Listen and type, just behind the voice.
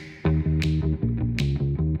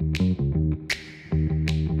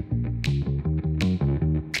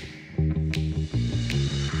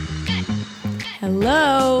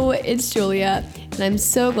Hello, it's Julia, and I'm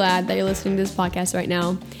so glad that you're listening to this podcast right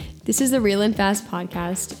now. This is the Real and Fast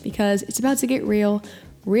podcast because it's about to get real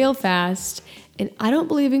fast, and I don't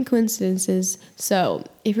believe in coincidences. So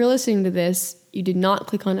if you're listening to this, you did not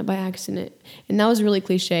click on it by accident. And that was really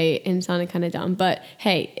cliche and sounded kind of dumb, but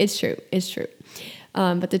hey, it's true.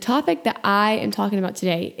 But the topic that I am talking about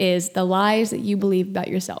today is the lies that you believe about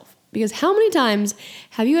yourself. Because how many times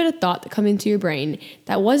have you had a thought that come into your brain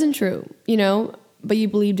that wasn't true, but you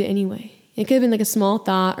believed it anyway? It could have been like a small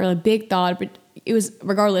thought or a big thought, but it was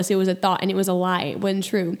a thought and it was a lie. It wasn't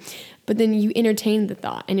true. But then you entertained the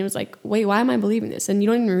thought and it was like, wait, why am I believing this? And you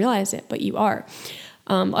don't even realize it, but you are.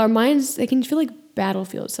 Our minds, they can feel like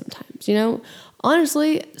battlefields sometimes,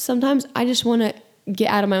 Honestly, sometimes I just want to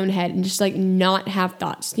get out of my own head and just like not have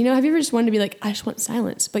thoughts. Have you ever just wanted to be like, I just want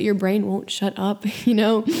silence, but your brain won't shut up,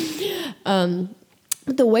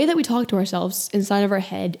 But the way that we talk to ourselves inside of our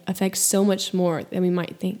head affects so much more than we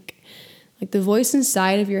might think. Like the voice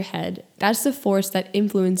inside of your head, that's the force that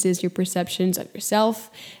influences your perceptions of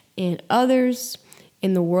yourself and others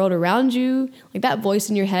and the world around you. Like that voice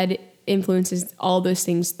in your head influences all those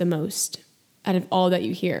things the most out of all that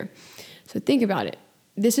you hear. So think about it.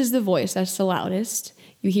 This is the voice that's the loudest.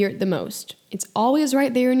 You hear it the most. It's always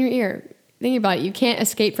right there in your ear. Think about it. You can't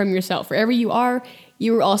escape from yourself. Wherever you are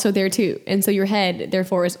also there too. And so your head,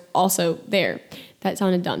 therefore, is also there. That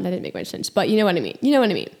sounded dumb. That didn't make much sense. But you know what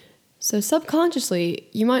I mean. So subconsciously,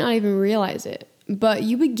 you might not even realize it, but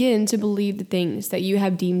you begin to believe the things that you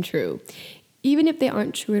have deemed true, even if they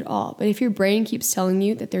aren't true at all. But if your brain keeps telling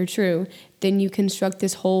you that they're true, then you construct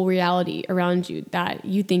this whole reality around you that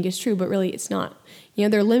you think is true, but really it's not.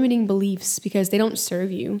 They're limiting beliefs because they don't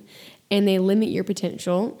serve you and they limit your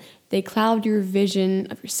potential. They cloud your vision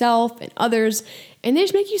of yourself and others, and they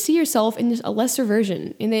just make you see yourself in just a lesser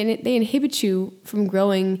version. And they inhibit you from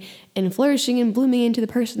growing and flourishing and blooming into the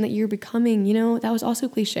person that you're becoming. That was also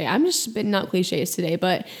cliche. I'm just spitting out cliches today,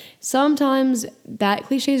 but sometimes that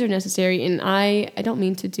cliches are necessary, and I don't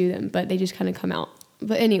mean to do them, but they just kind of come out.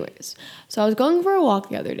 But anyways, so I was going for a walk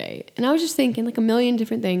the other day, and I was just thinking like a million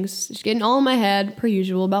different things, just getting all in my head, per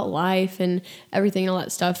usual, about life and everything and all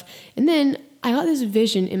that stuff. And then I got this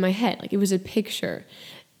vision in my head, like it was a picture.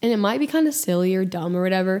 And it might be kind of silly or dumb or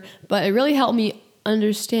whatever, but it really helped me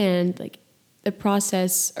understand like the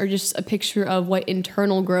process or just a picture of what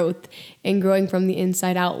internal growth and growing from the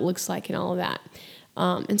inside out looks like and all of that.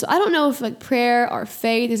 And so I don't know if like prayer or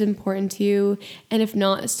faith is important to you, and if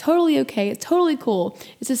not, it's totally okay. It's totally cool.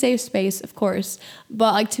 It's a safe space, of course.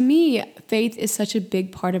 But like to me, faith is such a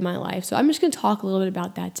big part of my life. So I'm just going to talk a little bit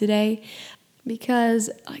about that today. Because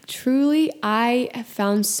like truly, I have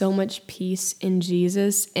found so much peace in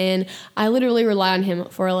Jesus, and I literally rely on him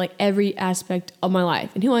for like every aspect of my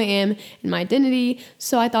life and who I am and my identity.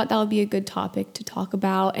 So I thought that would be a good topic to talk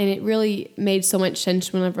about, and it really made so much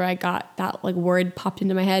sense whenever I got that like word popped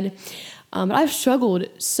into my head. But I've struggled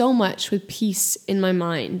so much with peace in my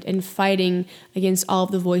mind and fighting against all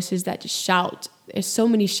of the voices that just shout. There's so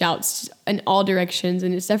many shouts in all directions,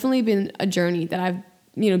 and it's definitely been a journey that I've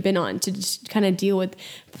been on to just kind of deal with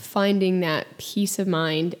finding that peace of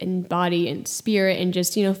mind and body and spirit and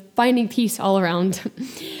just, finding peace all around.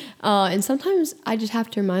 And sometimes I just have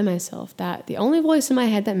to remind myself that the only voice in my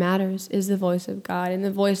head that matters is the voice of God and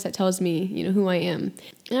the voice that tells me, who I am.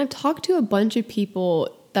 And I've talked to a bunch of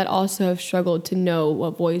people that also have struggled to know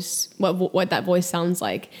what that voice sounds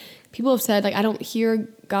like. People have said, like, I don't hear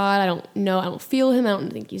God, I don't know, I don't feel him, I don't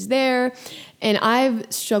think he's there. And I've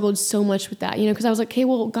struggled so much with that, because I was like, okay,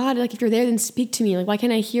 well, God, like, if you're there, then speak to me. Like, why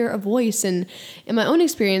can't I hear a voice? And in my own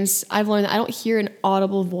experience, I've learned that I don't hear an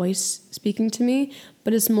audible voice speaking to me,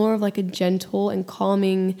 but it's more of like a gentle and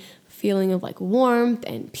calming feeling of like warmth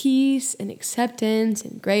and peace and acceptance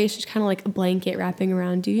and grace, just kind of like a blanket wrapping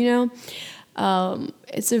around you,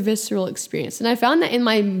 It's a visceral experience. And I found that in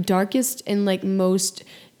my darkest and like most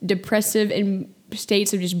depressive and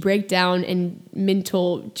states of just breakdown and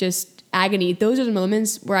mental just agony, those are the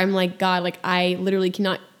moments where I'm like, God, like I literally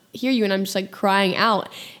cannot hear you, and I'm just like crying out.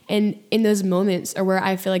 And in those moments are where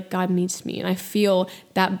I feel like God meets me, and I feel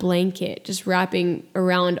that blanket just wrapping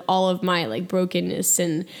around all of my like brokenness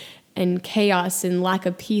and chaos and lack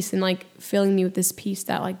of peace, and like filling me with this peace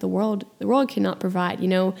that like the world cannot provide,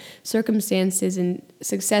 circumstances and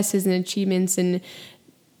successes and achievements, and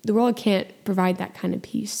the world can't provide that kind of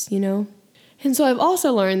peace, And so I've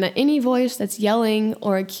also learned that any voice that's yelling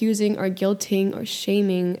or accusing or guilting or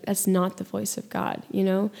shaming, that's not the voice of God,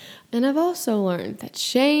 And I've also learned that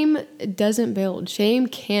shame doesn't build. Shame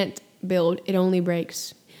can't build. It only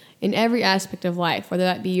breaks. in every aspect of life, whether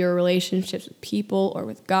that be your relationships with people or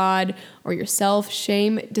with God or yourself.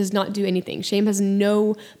 Shame does not do anything. Shame has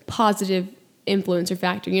no positive influence or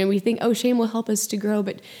factor. We think, oh, shame will help us to grow,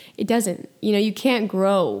 but it doesn't. You can't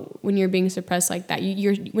grow when you're being suppressed like that.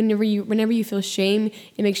 Whenever you feel shame,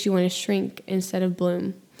 it makes you want to shrink instead of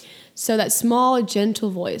bloom. So that small,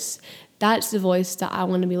 gentle voice, that's the voice that I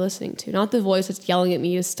want to be listening to, not the voice that's yelling at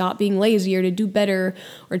me to stop being lazy or to do better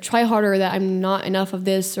or try harder, that I'm not enough of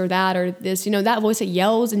this or that or this. That voice that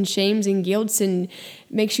yells and shames and guilts and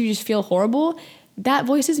makes you just feel horrible, that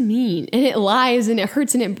voice is mean and it lies and it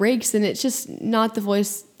hurts and it breaks, and it's just not the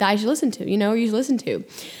voice that I should listen to, you should listen to.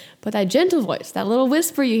 But that gentle voice, that little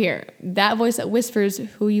whisper you hear, that voice that whispers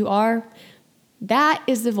who you are, that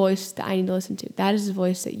is the voice that I need to listen to. That is the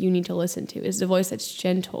voice that you need to listen to. It's the voice that's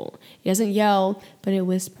gentle. It doesn't yell, but it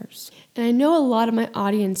whispers. And I know a lot of my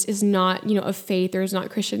audience is not, of faith or is not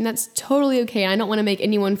Christian. That's totally okay. I don't want to make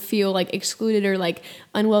anyone feel like excluded or like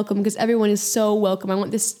unwelcome, because everyone is so welcome. I want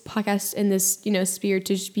this podcast and this, sphere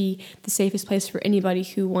to just be the safest place for anybody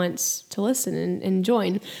who wants to listen and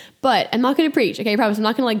join. But I'm not going to preach. Okay, I promise I'm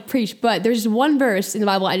not going to preach. But there's one verse in the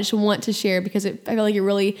Bible I just want to share because I feel like it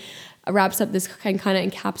really wraps up this kind of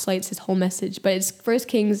encapsulates his whole message. But it's 1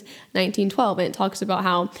 Kings 19:12, and it talks about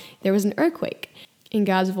how there was an earthquake and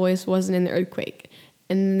God's voice wasn't in the earthquake,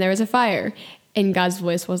 and there was a fire and God's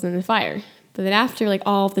voice wasn't in the fire. But then after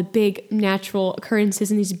all of the big natural occurrences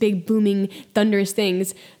and these big booming thunderous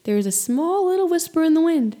things, there was a small little whisper in the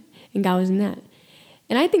wind, and God was in that.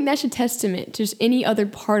 And I think that's a testament to just any other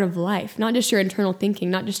part of life, not just your internal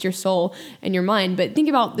thinking, not just your soul and your mind, but think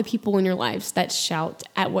about the people in your lives that shout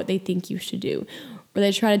at what they think you should do, or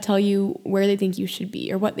they try to tell you where they think you should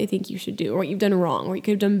be, or what they think you should do, or what you've done wrong, or what you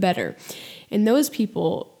could have done better. And those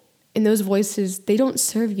people and those voices, they don't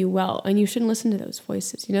serve you well, and you shouldn't listen to those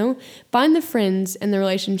voices, Find the friends and the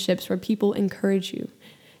relationships where people encourage you.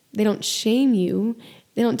 They don't shame you.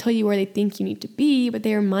 They don't tell you where they think you need to be, but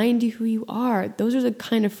they remind you who you are. Those are the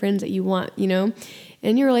kind of friends that you want, And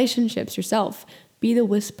in your relationships yourself, be the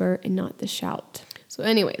whisper and not the shout. So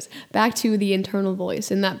anyways, back to the internal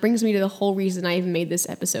voice. And that brings me to the whole reason I even made this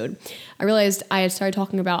episode. I realized I had started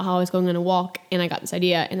talking about how I was going on a walk and I got this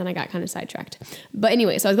idea and then I got kind of sidetracked. But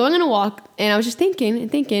anyway, so I was going on a walk and I was just thinking,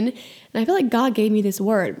 and I feel like God gave me this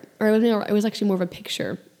word, or it was actually more of a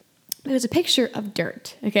picture. It was a picture of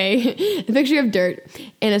dirt, okay? A picture of dirt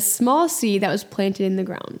and a small seed that was planted in the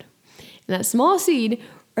ground. And that small seed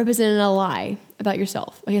represented a lie about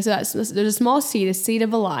yourself. Okay, so there's a small seed, a seed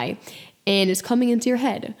of a lie, and it's coming into your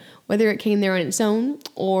head. Whether it came there on its own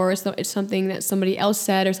or it's something that somebody else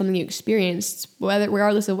said or something you experienced,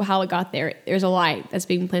 regardless of how it got there, there's a lie that's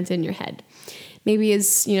being planted in your head. Maybe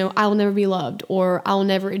it's, I will never be loved, or I'll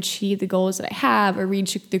never achieve the goals that I have, or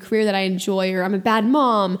reach the career that I enjoy, or I'm a bad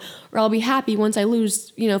mom, or I'll be happy once I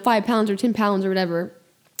lose, 5 pounds or 10 pounds or whatever.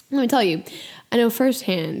 Let me tell you, I know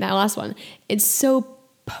firsthand, that last one, it's so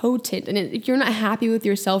potent. And if you're not happy with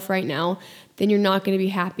yourself right now, then you're not going to be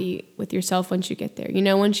happy with yourself once you get there.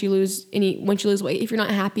 Once you lose weight, if you're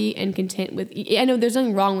not happy and content with, I know there's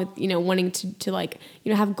nothing wrong with, wanting to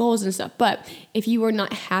have goals and stuff. But if you are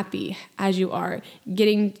not happy as you are,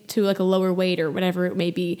 getting to a lower weight or whatever it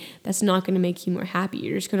may be, that's not going to make you more happy.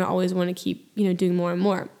 You're just going to always want to keep, doing more and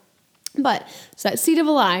more. But so that seed of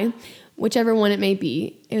a lie, whichever one it may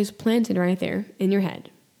be, it was planted right there in your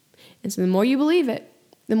head. And so the more you believe it,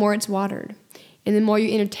 the more it's watered. And the more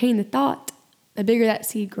you entertain the thought, the bigger that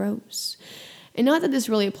seed grows. And not that this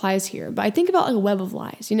really applies here, but I think about a web of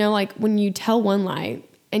lies. When you tell one lie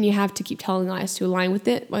and you have to keep telling lies to align with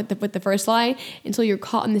it, with the first lie, until you're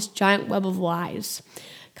caught in this giant web of lies.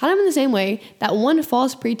 Kind of in the same way that one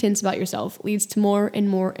false pretense about yourself leads to more and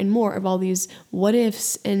more and more of all these what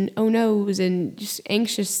ifs and oh no's and just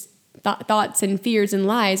anxious thoughts and fears and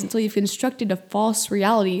lies, until you've constructed a false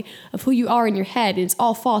reality of who you are in your head. And it's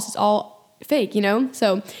all false. It's all fake,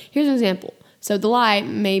 So here's an example. So the lie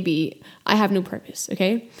may be, I have no purpose,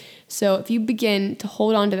 okay? So if you begin to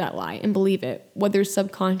hold on to that lie and believe it, whether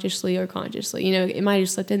subconsciously or consciously, it might have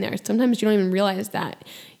just slipped in there. Sometimes you don't even realize that,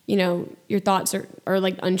 your thoughts are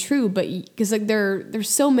untrue, but because there's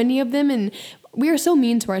so many of them, and we are so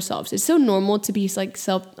mean to ourselves. It's so normal to be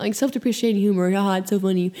self-depreciating humor. God, it's so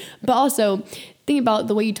funny. But also think about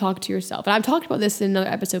the way you talk to yourself. And I've talked about this in another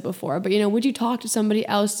episode before, but would you talk to somebody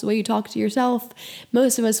else the way you talk to yourself?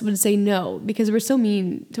 Most of us would say no, because we're so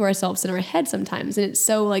mean to ourselves in our head sometimes. And it's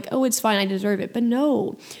so oh, it's fine, I deserve it. But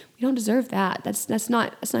no, we don't deserve that. That's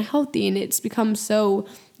not healthy. And it's become so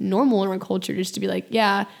normal in our culture just to be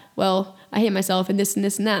yeah, well, I hate myself and this and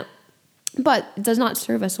this and that. But it does not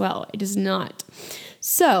serve us well. It does not.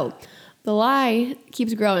 So the lie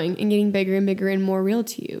keeps growing and getting bigger and bigger and more real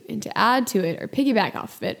to you. And to add to it or piggyback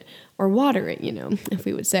off of it or water it, if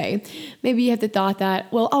we would say, maybe you have the thought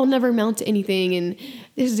that, well, I'll never amount to anything. And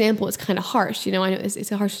this example is kind of harsh. I know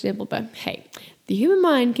it's a harsh example, but hey, the human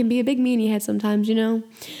mind can be a big meanie head sometimes,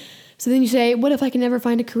 So then you say, what if I can never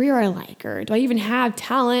find a career I like? Or do I even have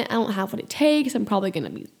talent? I don't have what it takes. I'm probably going to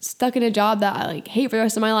be stuck in a job that I hate for the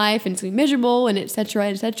rest of my life and it's going to be miserable and et cetera,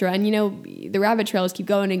 et cetera. And the rabbit trails keep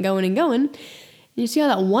going and going and going. And you see how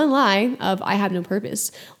that one lie of I have no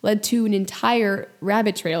purpose led to an entire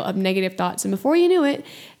rabbit trail of negative thoughts. And before you knew it,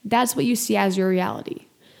 that's what you see as your reality.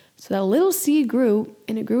 So that little seed grew,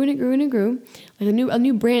 and it grew, and it grew, and it grew. Like a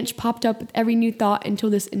new branch popped up with every new thought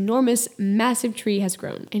until this enormous, massive tree has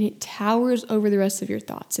grown. And it towers over the rest of your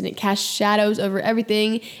thoughts, and it casts shadows over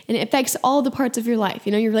everything, and it affects all the parts of your life.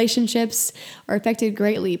 Your relationships are affected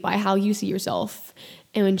greatly by how you see yourself.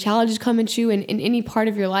 And when challenges come at you in any part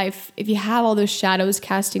of your life, if you have all those shadows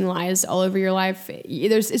casting lies all over your life,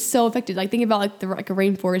 it's so affected. Think about a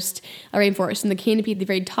rainforest, and the canopy at the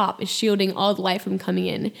very top is shielding all the light from coming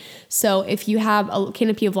in. So if you have a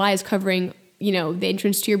canopy of lies covering the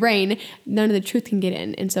entrance to your brain, none of the truth can get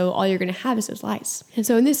in. And so all you're going to have is those lies. And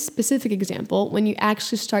so in this specific example, when you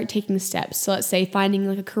actually start taking steps, so let's say finding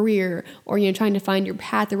a career or, trying to find your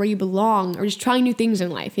path or where you belong or just trying new things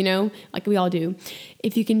in life, like we all do.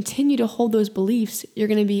 If you continue to hold those beliefs, you're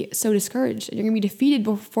going to be so discouraged and you're going to be defeated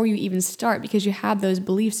before you even start because you have those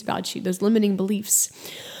beliefs about you, those limiting beliefs.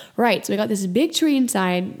 Right, so we got this big tree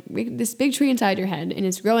inside your head, and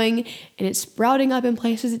it's growing, and it's sprouting up in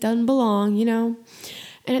places it doesn't belong, And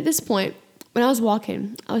at this point, when I was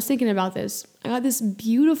walking, I was thinking about this. I got this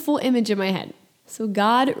beautiful image in my head. So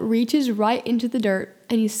God reaches right into the dirt,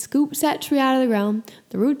 and he scoops that tree out of the ground,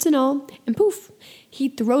 the roots and all, and poof, he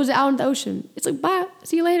throws it out into the ocean. It's like, bye,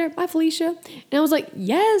 see you later, bye, Felicia. And I was like,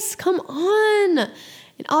 yes, come on.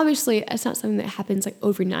 And obviously, it's not something that happens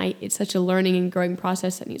overnight. It's such a learning and growing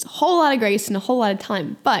process that needs a whole lot of grace and a whole lot of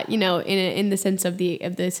time. But in the sense of the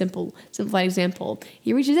simplified example,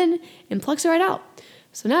 he reaches in and plucks it right out.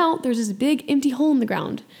 So now there's this big empty hole in the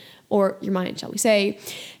ground, or your mind, shall we say.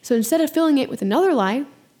 So instead of filling it with another lie,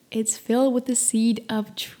 it's filled with the seed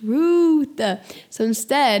of truth. So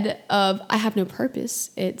instead of I have no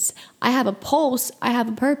purpose, it's I have a pulse. I have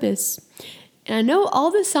a purpose. And I know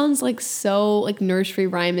all this sounds so nursery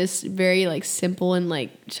rhyme-ish, very simple and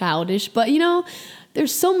childish, but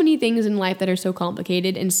there's so many things in life that are so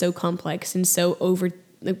complicated and so complex and so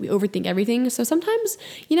we overthink everything. So sometimes,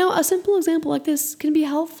 a simple example like this can be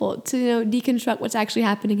helpful to, deconstruct what's actually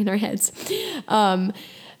happening in our heads.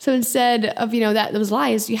 So instead of, those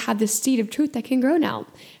lies, you have this seed of truth that can grow now.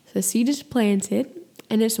 So the seed is planted,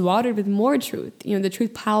 and it's watered with more truth. The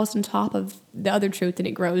truth piles on top of the other truth, and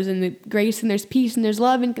it grows, and the grace, and there's peace, and there's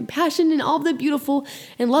love, and compassion, and all the beautiful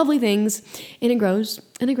and lovely things. And it grows,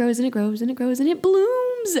 and it grows, and it grows, and it grows, and it blooms.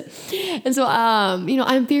 And so,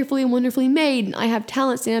 I'm fearfully and wonderfully made, and I have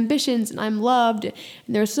talents and ambitions, and I'm loved. And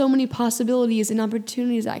there are so many possibilities and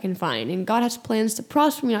opportunities I can find. And God has plans to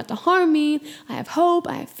prosper me, not to harm me. I have hope.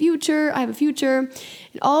 I have a future.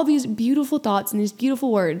 And all these beautiful thoughts and these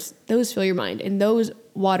beautiful words, those fill your mind, and those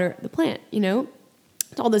water the plant,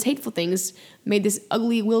 all those hateful things made this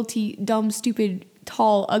ugly, wilty, dumb, stupid,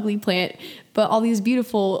 tall, ugly plant. But all these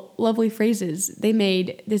beautiful, lovely phrases, they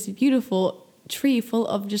made this beautiful tree full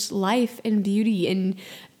of just life and beauty and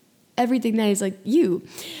everything that is you.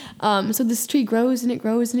 So this tree grows and it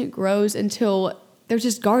grows and it grows until there's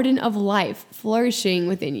this garden of life flourishing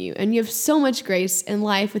within you. And you have so much grace and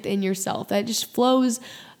life within yourself that just flows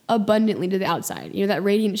abundantly to the outside. That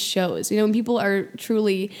radiance shows. When people are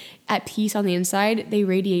truly at peace on the inside, they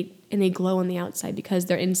radiate and they glow on the outside because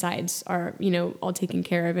their insides are, all taken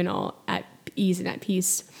care of and all at ease and at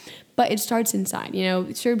peace. But it starts inside.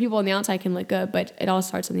 Sure, people on the outside can look good, but it all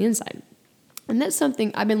starts on the inside. And that's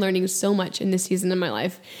something I've been learning so much in this season of my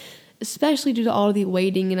life, especially due to all of the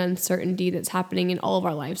waiting and uncertainty that's happening in all of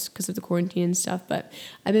our lives because of the quarantine and stuff. But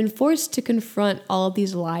I've been forced to confront all of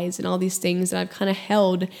these lies and all these things that I've kind of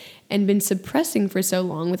held and been suppressing for so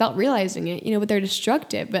long without realizing it, but they're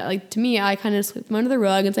destructive. But to me, I kind of slip them under the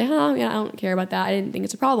rug and say, I don't care about that. I didn't think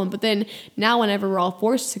it's a problem. But then now whenever we're all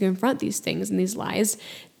forced to confront these things and these lies,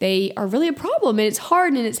 they are really a problem, and it's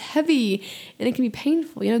hard and it's heavy and it can be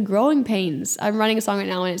painful. Growing pains. I'm writing a song right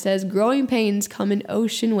now and it says, growing pains come in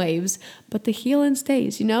ocean waves, but the healing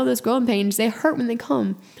stays. Those growing pains, they hurt when they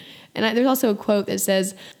come. And there's also a quote that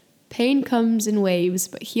says, pain comes in waves,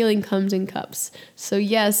 but healing comes in cups. So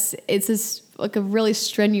yes, it's this a really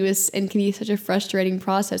strenuous and can be such a frustrating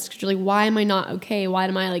process because you're why am I not okay? Why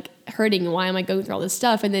am I hurting and why am I going through all this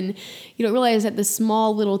stuff? And then you don't realize that the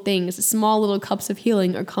small little things, the small little cups of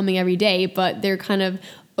healing are coming every day, but they're kind of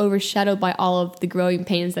overshadowed by all of the growing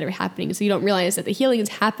pains that are happening. So you don't realize that the healing is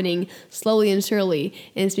happening slowly and surely,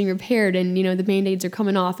 and it's being repaired, and you know the band-aids are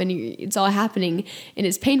coming off, and it's all happening, and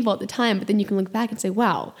it's painful at the time, but then you can look back and say,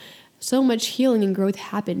 wow, so much healing and growth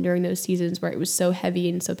happened during those seasons where it was so heavy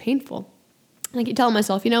and so painful. And I keep telling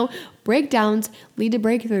myself, breakdowns lead to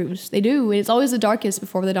breakthroughs. They do, and it's always the darkest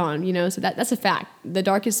before the dawn, so that's a fact. The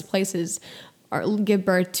darkest places give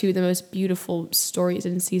birth to the most beautiful stories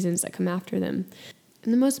and seasons that come after them.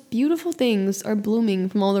 And the most beautiful things are blooming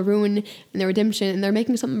from all the ruin and the redemption, and they're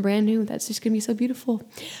making something brand new that's just going to be so beautiful.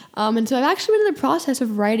 And so I've actually been in the process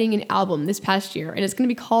of writing an album this past year, and it's going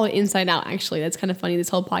to be called Inside Out, actually. That's kind of funny. This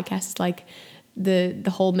whole podcast is like the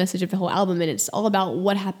whole message of the whole album, and it's all about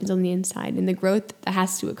what happens on the inside and the growth that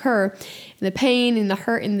has to occur, and the pain and the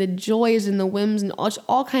hurt and the joys and the whims and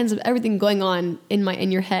all kinds of everything going on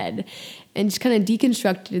in your head, and just kind of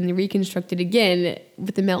deconstructed and reconstructed again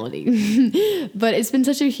with the melody. But it's been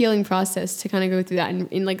such a healing process to kind of go through that,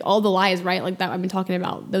 and like all the lies, right? Like that I've been talking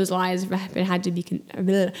about, those lies have had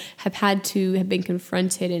to have been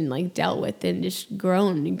confronted and like dealt with, and just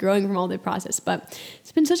growing from all the process. But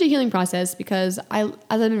it's been such a healing process because as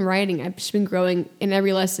I've been writing, I've just been growing, and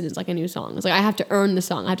every lesson is like a new song. It's like I have to earn the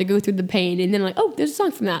song. I have to go through the pain, and then like, oh, there's a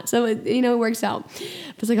song from that. So it works out.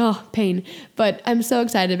 But it's like, oh, pain. But I'm so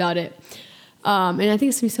excited about it. And I think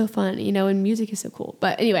it's gonna be so fun, and music is so cool.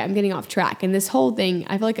 But anyway, I'm getting off track. And this whole thing,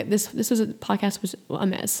 I feel like this podcast was a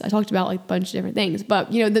mess. I talked about like a bunch of different things,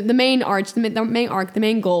 but the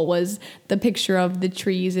main goal was the picture of the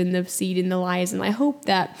trees and the seed and the lies. And I hope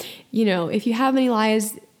that, if you have any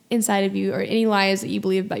lies inside of you or any lies that you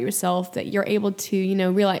believe about yourself, that you're able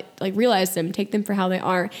to, realize them, take them for how they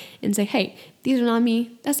are, and say, hey, these are not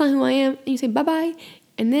me. That's not who I am. And you say, bye-bye.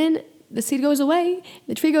 And then the seed goes away,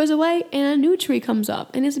 the tree goes away, and a new tree comes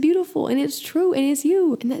up, and it's beautiful, and it's true, and it's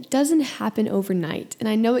you. And that doesn't happen overnight. And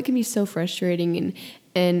I know it can be so frustrating,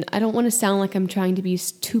 and I don't want to sound like I'm trying to be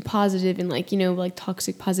too positive and like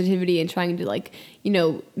toxic positivity and trying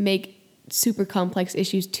to make super complex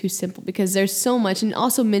issues too simple, because there's so much, and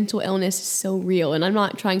also mental illness is so real. And I'm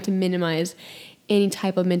not trying to minimize any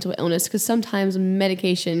type of mental illness, because sometimes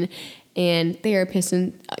medication and therapists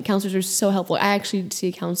and counselors are so helpful. I actually see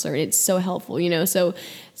a counselor, and it's so helpful, so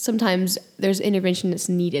sometimes there's intervention that's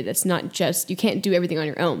needed. That's not just, you can't do everything on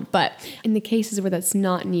your own. But in the cases where that's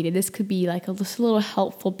not needed, this could be like just a little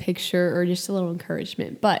helpful picture or just a little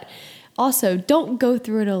encouragement. But also, don't go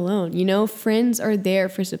through it alone. Friends are there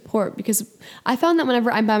for support, because I found that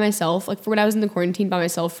whenever I'm by myself, like for when I was in the quarantine by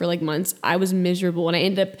myself for like months, I was miserable, and I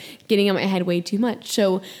ended up getting in my head way too much.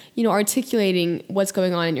 So, articulating what's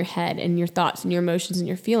going on in your head and your thoughts and your emotions and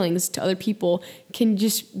your feelings to other people can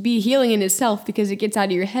just be healing in itself, because it gets out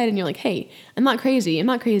of your head and you're like, hey, I'm not crazy.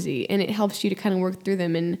 And it helps you to kind of work through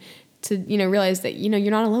them and to, realize that,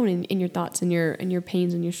 you're not alone in your thoughts and your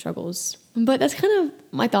pains and your struggles. But that's kind of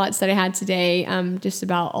my thoughts that I had today, just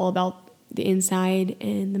all about the inside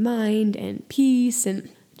and the mind and peace and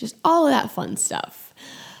just all of that fun stuff.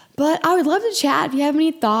 But I would love to chat. If you have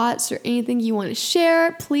any thoughts or anything you want to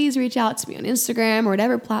share, please reach out to me on Instagram or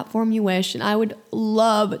whatever platform you wish. And I would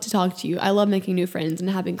love to talk to you. I love making new friends and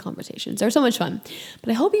having conversations. They're so much fun.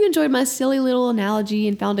 But I hope you enjoyed my silly little analogy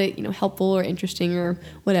and found it, helpful or interesting or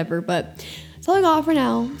whatever. But that's all I got for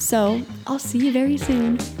now. So I'll see you very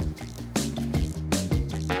soon.